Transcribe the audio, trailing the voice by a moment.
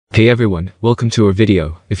Hey everyone, welcome to our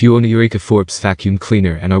video. If you own a Eureka Forbes vacuum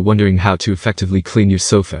cleaner and are wondering how to effectively clean your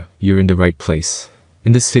sofa, you're in the right place.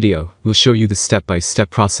 In this video, we'll show you the step-by-step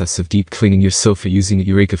process of deep cleaning your sofa using a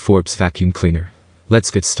Eureka Forbes vacuum cleaner.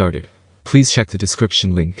 Let's get started. Please check the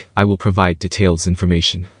description link, I will provide details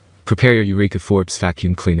information. Prepare your Eureka Forbes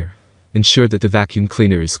vacuum cleaner. Ensure that the vacuum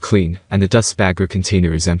cleaner is clean and the dust bag or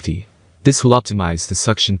container is empty. This will optimize the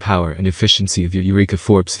suction power and efficiency of your Eureka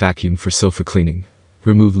Forbes vacuum for sofa cleaning.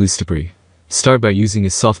 Remove loose debris. Start by using a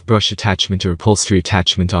soft brush attachment or upholstery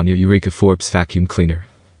attachment on your Eureka Forbes vacuum cleaner.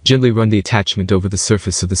 Gently run the attachment over the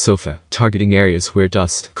surface of the sofa, targeting areas where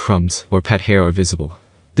dust, crumbs, or pet hair are visible.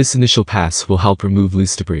 This initial pass will help remove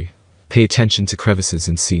loose debris. Pay attention to crevices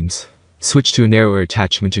and seams. Switch to a narrower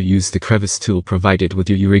attachment or use the crevice tool provided with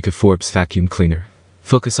your Eureka Forbes vacuum cleaner.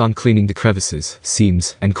 Focus on cleaning the crevices,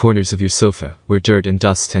 seams, and corners of your sofa, where dirt and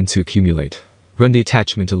dust tend to accumulate. Run the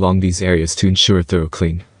attachment along these areas to ensure a thorough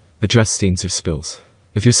clean. Address stains or spills.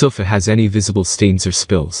 If your sofa has any visible stains or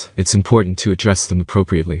spills, it's important to address them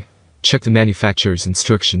appropriately. Check the manufacturer's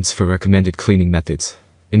instructions for recommended cleaning methods.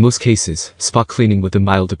 In most cases, spot cleaning with a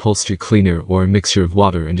mild upholstery cleaner or a mixture of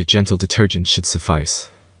water and a gentle detergent should suffice.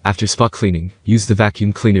 After spot cleaning, use the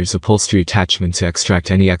vacuum cleaner's upholstery attachment to extract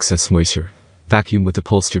any excess moisture. Vacuum with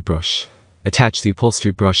upholstery brush. Attach the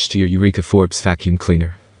upholstery brush to your Eureka Forbes vacuum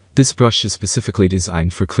cleaner. This brush is specifically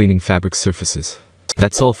designed for cleaning fabric surfaces.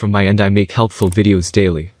 That's all from my end. I make helpful videos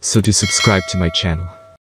daily, so do subscribe to my channel.